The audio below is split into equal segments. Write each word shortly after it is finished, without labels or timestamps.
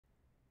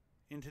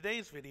In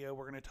today's video,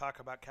 we're going to talk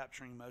about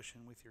capturing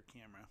motion with your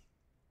camera.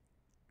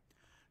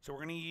 So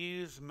we're going to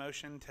use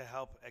motion to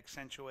help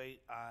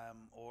accentuate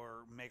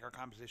or make our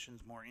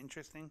compositions more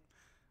interesting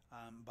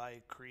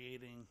by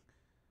creating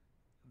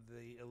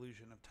the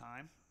illusion of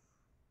time.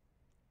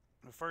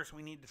 But first,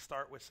 we need to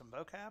start with some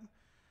vocab.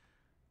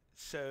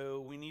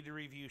 So we need to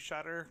review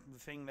shutter, the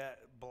thing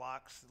that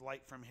blocks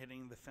light from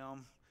hitting the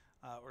film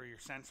or your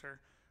sensor.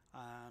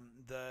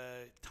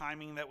 The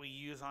timing that we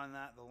use on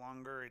that, the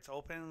longer it's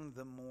open,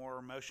 the more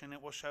motion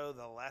it will show.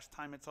 The less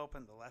time it's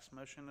open, the less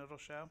motion it'll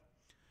show.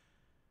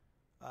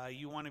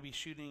 You want to be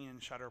shooting in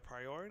shutter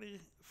priority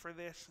for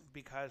this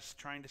because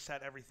trying to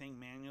set everything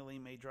manually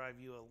may drive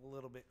you a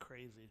little bit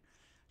crazy.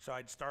 So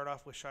I'd start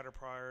off with shutter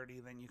priority,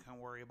 then you can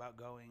worry about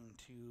going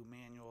to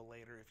manual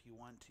later if you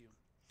want to.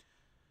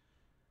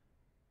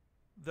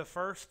 The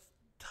first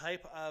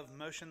type of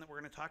motion that we're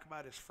going to talk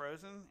about is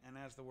frozen, and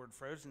as the word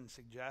frozen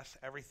suggests,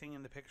 everything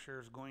in the picture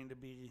is going to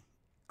be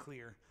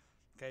clear.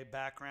 Okay,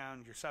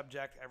 background, your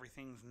subject,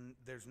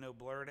 there's no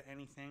blur to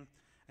anything,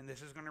 and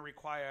this is going to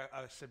require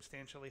a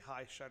substantially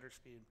high shutter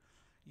speed.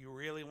 You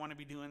really want to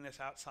be doing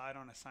this outside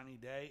on a sunny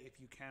day if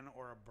you can,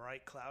 or a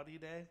bright cloudy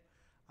day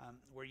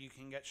where you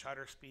can get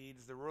shutter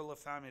speeds. The rule of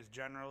thumb is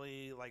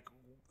generally like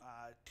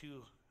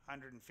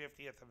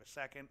 250th of a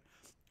second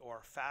or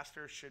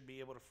faster should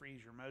be able to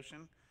freeze your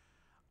motion.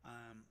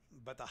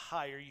 But the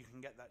higher you can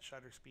get that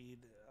shutter speed,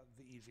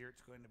 the easier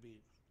it's going to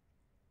be.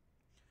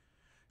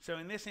 So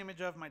in this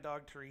image of my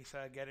dog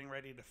Teresa getting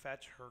ready to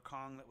fetch her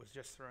Kong that was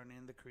just thrown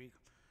in the creek,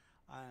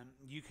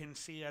 you can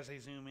see as I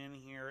zoom in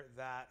here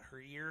that her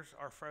ears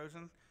are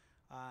frozen.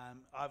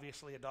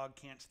 Obviously a dog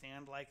can't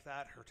stand like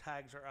that. Her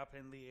tags are up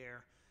in the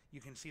air. You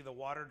can see the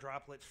water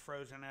droplets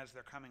frozen as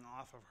they're coming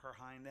off of her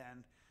hind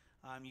end.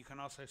 You can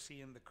also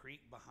see in the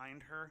creek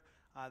behind her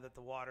that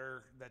the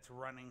water that's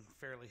running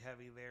fairly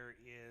heavy there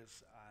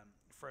is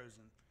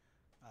frozen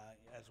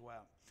as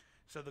well.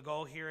 So the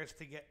goal here is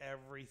to get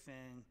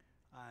everything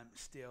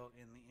still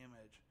in the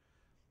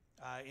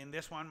image. In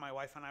this one, my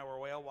wife and I were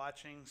whale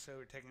watching, so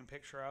we're taking a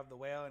picture of the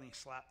whale, and he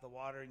slapped the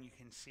water, and you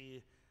can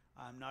see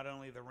not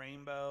only the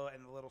rainbow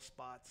and the little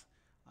spots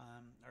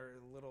or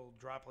little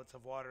droplets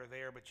of water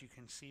there, but you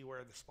can see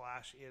where the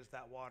splash is.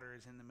 That water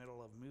is in the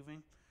middle of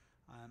moving,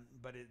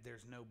 but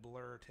there's no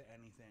blur to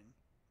anything.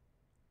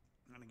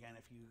 And again,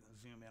 if you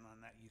zoom in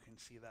on that, you can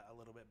see that a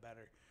little bit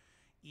better.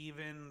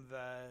 Even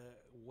the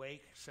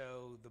wake,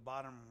 so the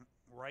bottom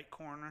right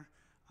corner,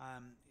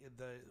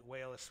 the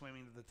whale is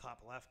swimming to the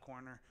top left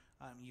corner.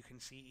 You can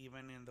see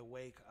even in the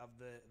wake of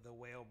the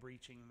whale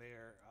breaching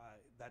there,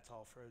 that's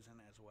all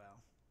frozen as well.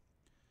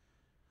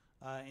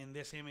 In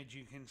this image,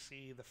 you can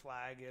see the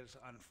flag is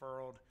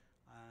unfurled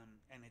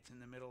and it's in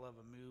the middle of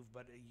a move,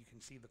 but you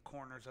can see the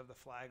corners of the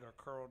flag are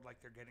curled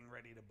like they're getting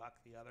ready to buck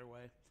the other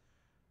way.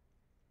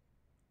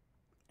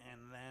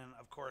 And then,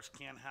 of course,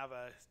 can't have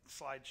a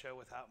slideshow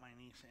without my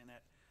niece in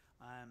it.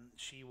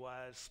 She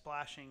was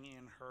splashing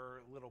in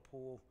her little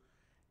pool,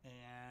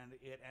 and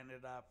it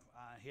ended up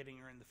hitting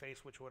her in the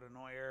face, which would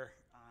annoy her.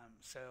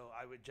 So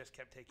I just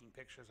kept taking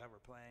pictures of her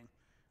playing.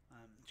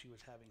 She was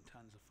having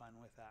tons of fun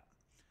with that.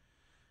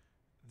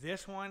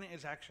 This one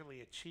is actually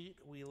a cheat.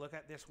 We look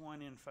at this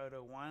one in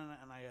photo 1,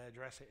 and I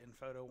address it in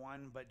photo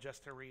 1, but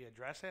just to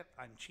readdress it,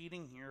 I'm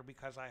cheating here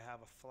because I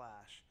have a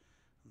flash.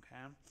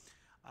 Okay?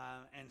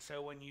 And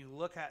so when you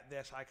look at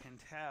this, I can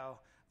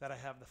tell that I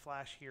have the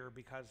flash here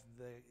because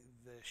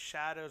the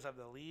shadows of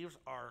the leaves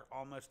are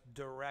almost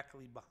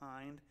directly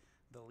behind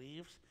the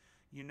leaves.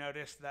 You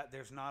notice that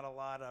there's not a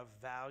lot of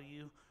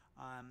value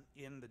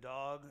in the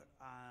dog.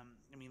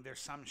 I mean,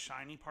 there's some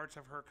shiny parts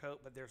of her coat,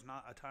 but there's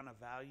not a ton of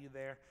value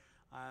there.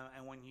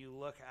 And when you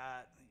look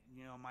at,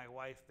 my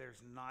wife,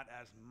 there's not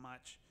as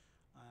much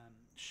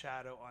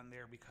shadow on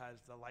there because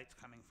the light's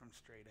coming from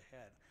straight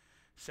ahead.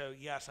 So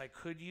yes, I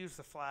could use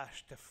the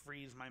flash to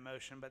freeze my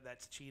motion, but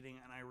that's cheating,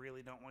 and I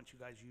really don't want you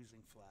guys using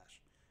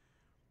flash.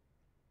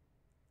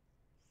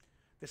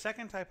 The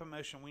second type of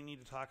motion we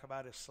need to talk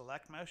about is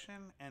select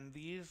motion, and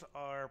these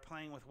are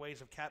playing with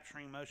ways of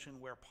capturing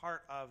motion where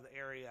part of the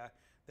area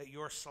that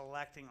you're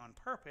selecting on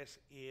purpose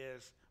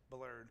is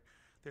blurred.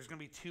 There's going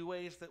to be two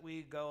ways that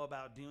we go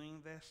about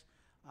doing this.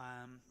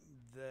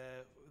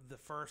 The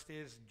first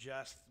is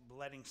just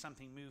letting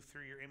something move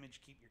through your image,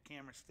 keep your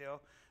camera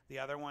still. The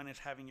other one is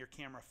having your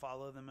camera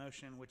follow the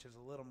motion, which is a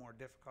little more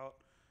difficult.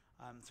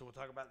 So we'll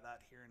talk about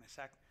that here in a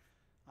sec.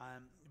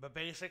 But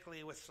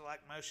basically with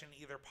select motion,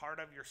 either part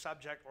of your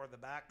subject or the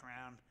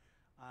background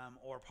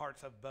or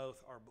parts of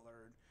both are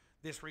blurred.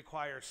 This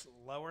requires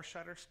lower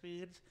shutter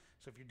speeds.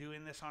 So if you're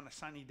doing this on a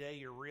sunny day,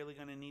 you're really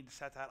going to need to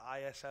set that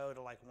ISO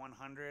to like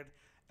 100.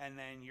 And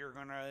then you're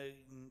going to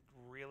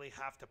really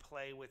have to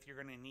play with,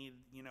 you're going to need,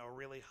 a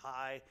really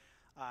high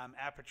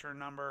aperture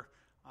number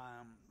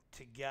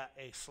to get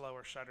a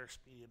slower shutter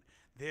speed.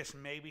 This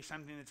may be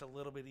something that's a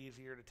little bit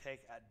easier to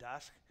take at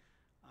dusk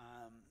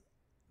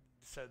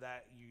so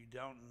that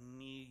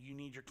you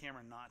need your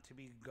camera not to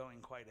be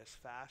going quite as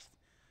fast.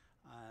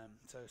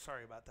 So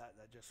sorry about that,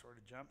 that just sort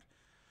of jumped.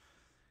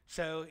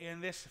 So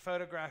in this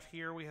photograph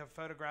here, we have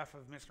a photograph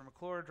of Mr.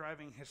 McClure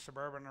driving his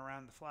Suburban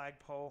around the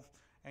flagpole.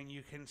 And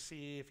you can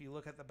see, if you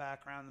look at the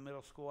background, the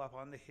middle school up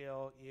on the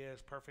hill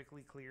is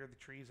perfectly clear. The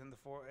trees in the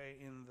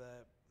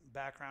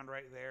background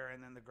right there,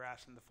 and then the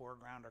grass in the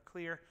foreground are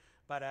clear.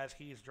 But as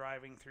he's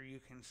driving through,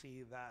 you can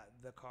see that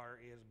the car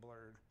is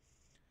blurred.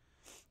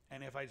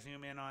 And if I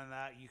zoom in on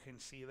that, you can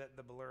see that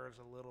the blur is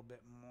a little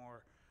bit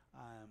more.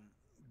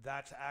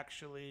 That's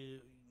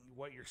actually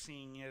what you're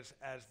seeing is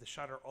as the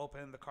shutter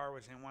opened, the car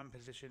was in one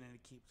position and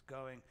it keeps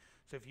going.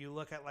 So if you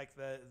look at like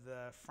the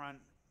front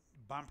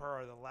bumper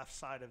or the left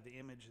side of the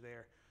image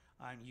there,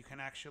 you can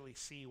actually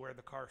see where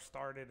the car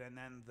started, and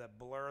then the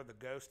blur, the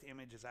ghost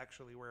image, is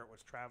actually where it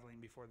was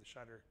traveling before the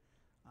shutter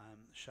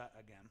shut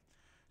again.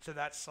 So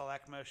that's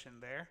select motion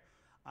there.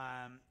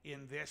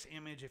 In this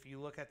image, if you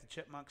look at the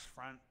chipmunk's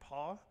front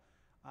paw,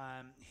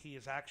 he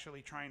is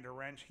actually trying to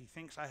wrench. He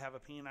thinks I have a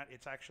peanut.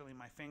 It's actually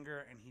my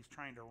finger, and he's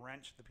trying to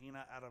wrench the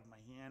peanut out of my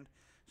hand.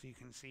 So you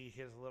can see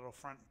his little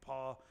front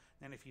paw.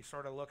 Then if you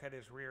sort of look at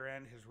his rear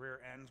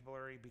end's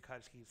blurry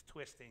because he's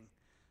twisting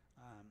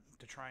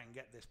to try and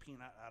get this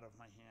peanut out of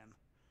my hand.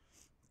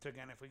 So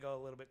again, if we go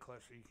a little bit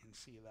closer, you can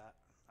see that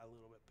a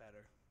little bit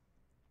better.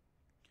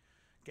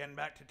 Getting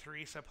back to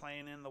Teresa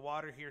playing in the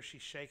water here,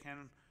 she's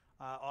shaking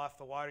off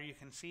the water. You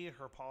can see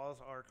her paws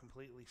are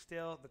completely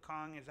still. The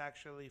Kong is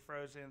actually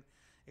frozen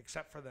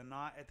except for the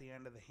knot at the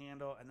end of the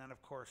handle, and then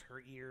of course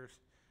her ears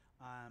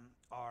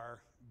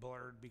are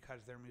blurred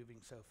because they're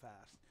moving so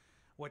fast.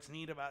 What's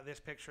neat about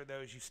this picture though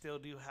is you still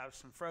do have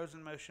some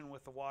frozen motion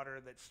with the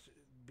water that's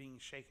being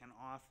shaken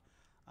off,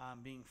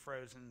 being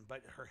frozen,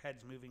 but her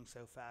head's moving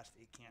so fast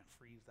it can't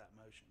freeze that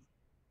motion.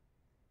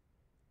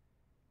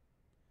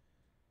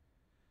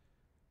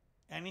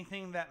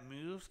 Anything that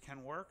moves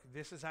can work.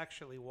 This is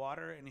actually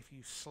water, and if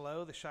you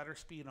slow the shutter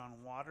speed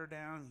on water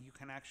down, you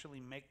can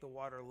actually make the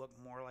water look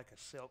more like a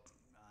silk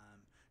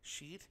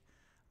sheet.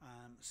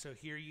 So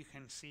here you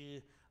can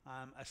see,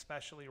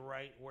 especially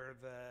right where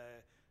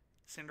the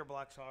cinder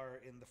blocks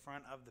are in the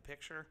front of the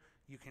picture,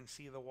 you can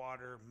see the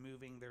water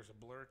moving. There's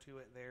a blur to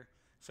it there.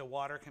 So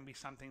water can be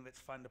something that's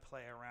fun to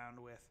play around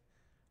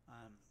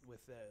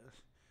with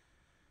those.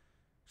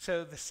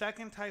 So the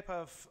second type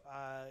of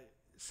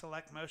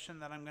select motion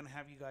that I'm going to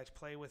have you guys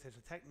play with is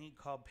a technique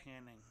called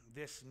panning.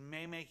 This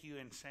may make you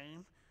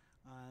insane,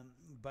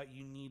 but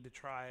you need to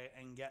try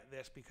and get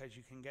this because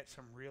you can get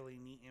some really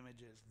neat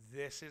images.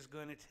 This is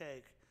going to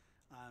take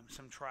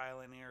some trial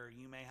and error.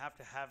 You may have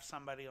to have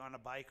somebody on a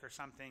bike or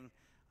something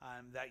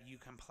that you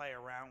can play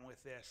around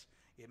with this.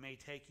 It may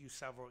take you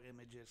several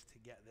images to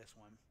get this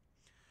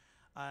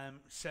one.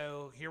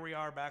 So here we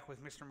are back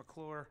with Mr.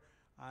 McClure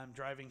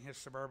driving his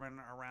Suburban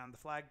around the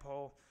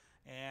flagpole.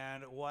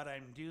 And what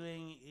I'm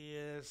doing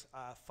is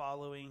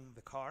following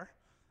the car.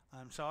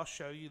 So I'll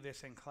show you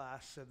this in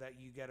class so that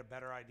you get a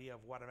better idea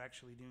of what I'm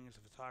actually doing as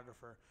a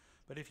photographer.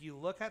 But if you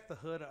look at the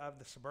hood of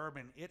the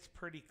Suburban, it's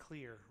pretty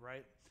clear,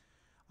 right?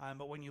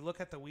 But when you look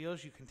at the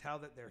wheels, you can tell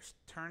that they're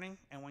turning.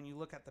 And when you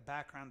look at the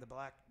background,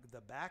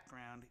 the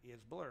background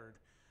is blurred.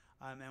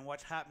 And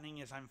what's happening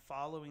is I'm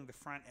following the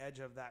front edge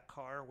of that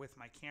car with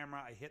my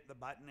camera. I hit the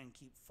button and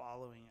keep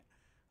following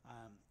it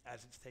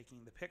as it's taking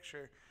the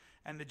picture.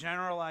 And the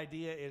general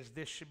idea is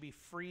this should be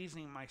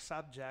freezing my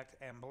subject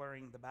and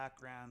blurring the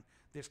background.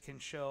 This can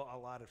show a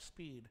lot of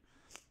speed.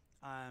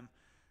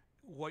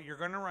 What you're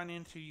going to run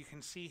into, you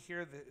can see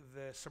here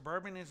the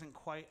Suburban isn't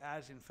quite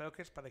as in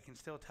focus, but I can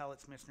still tell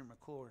it's Mr.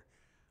 McClure.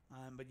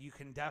 But you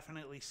can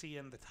definitely see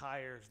in the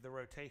tires, the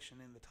rotation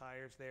in the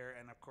tires there,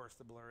 and of course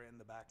the blur in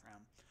the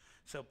background.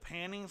 So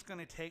panning is going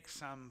to take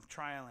some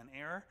trial and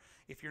error.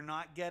 If you're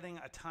not getting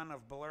a ton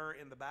of blur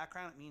in the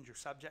background, it means your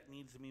subject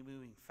needs to be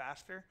moving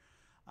faster.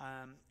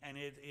 And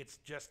it's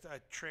just a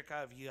trick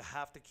of you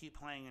have to keep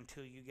playing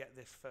until you get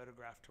this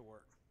photograph to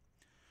work.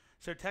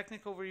 So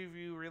technical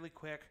review really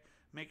quick.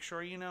 Make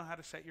sure you know how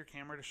to set your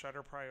camera to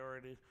shutter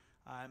priority.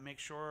 Make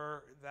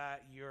sure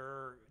that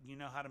you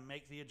know how to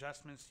make the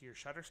adjustments to your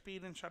shutter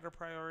speed and shutter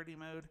priority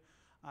mode.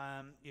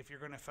 If you're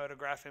going to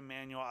photograph in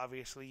manual,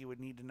 obviously you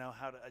would need to know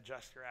how to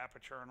adjust your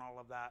aperture and all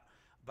of that.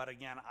 But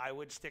again, I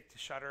would stick to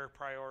shutter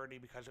priority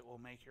because it will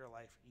make your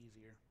life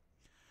easier.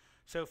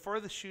 So for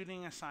the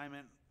shooting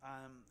assignment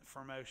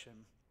for motion,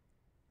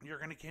 you're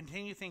going to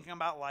continue thinking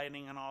about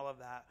lighting and all of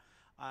that.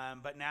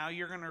 But now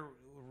you're going to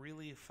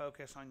really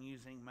focus on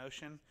using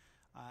motion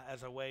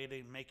as a way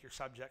to make your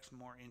subjects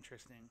more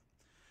interesting.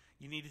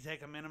 You need to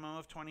take a minimum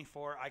of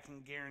 24. I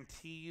can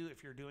guarantee you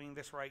if you're doing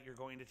this right, you're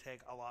going to take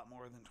a lot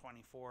more than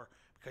 24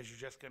 because you're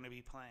just going to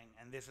be playing.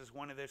 And this is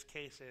one of those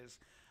cases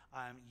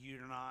you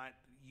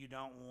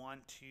don't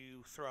want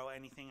to throw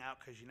anything out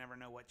because you never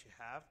know what you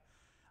have.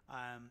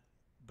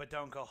 But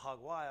don't go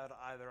hog wild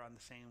either on the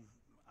same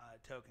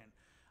token.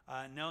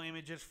 No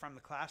images from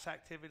the class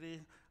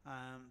activity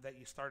that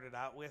you started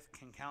out with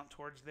can count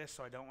towards this,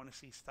 so I don't want to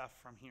see stuff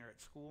from here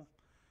at school.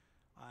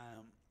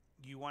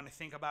 You want to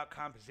think about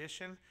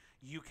composition.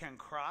 You can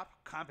crop.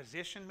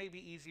 Composition may be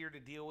easier to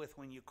deal with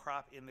when you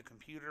crop in the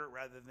computer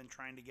rather than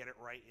trying to get it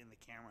right in the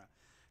camera.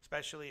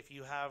 especially if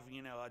you have,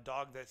 you know, a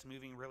dog that's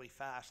moving really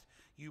fast.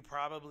 You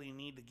probably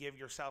need to give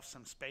yourself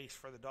some space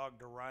for the dog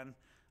to run.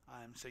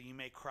 So you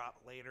may crop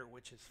later,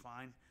 which is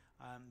fine.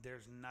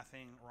 There's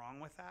nothing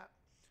wrong with that.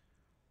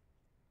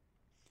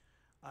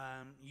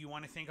 You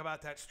want to think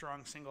about that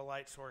strong single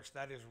light source.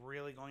 That is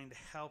really going to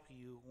help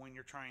you when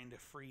you're trying to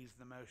freeze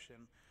the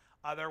motion.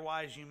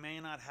 Otherwise, you may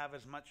not have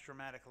as much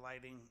dramatic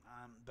lighting,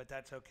 but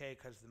that's okay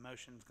because the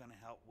motion is going to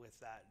help with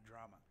that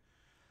drama.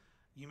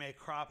 You may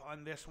crop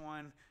on this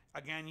one.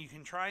 Again, you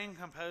can try and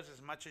compose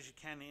as much as you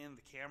can in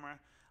the camera,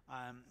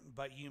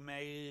 but you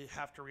may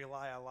have to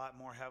rely a lot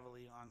more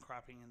heavily on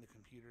cropping in the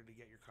computer to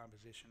get your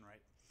composition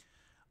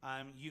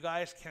right. You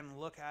guys can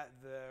look at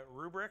the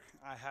rubric.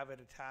 I have it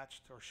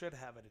attached, or should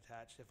have it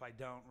attached. If I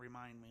don't,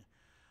 remind me.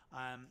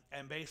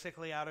 And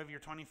basically, out of your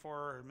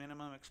 24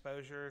 minimum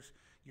exposures,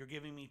 you're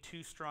giving me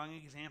 2 strong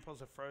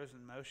examples of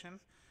frozen motion.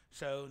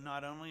 So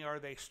not only are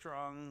they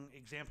strong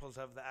examples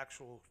of the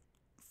actual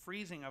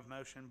freezing of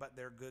motion, but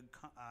they're good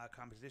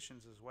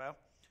compositions as well.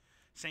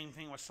 Same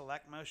thing with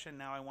select motion.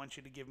 Now I want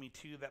you to give me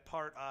 2 that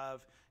part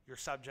of your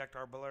subject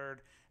are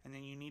blurred, and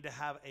then you need to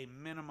have a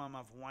minimum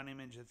of 1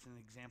 image that's an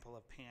example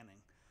of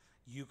panning.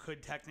 You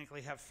could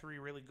technically have 3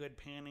 really good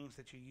pannings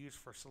that you use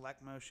for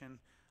select motion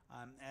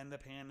and the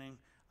panning,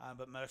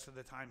 but most of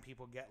the time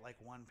people get like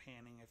 1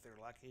 panning if they're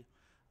lucky.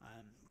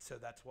 So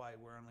that's why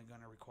we're only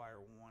going to require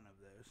 1 of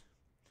those.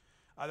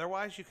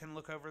 Otherwise, you can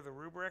look over the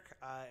rubric,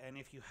 and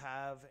if you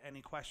have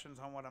any questions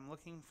on what I'm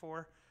looking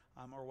for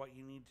or what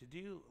you need to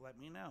do, let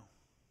me know.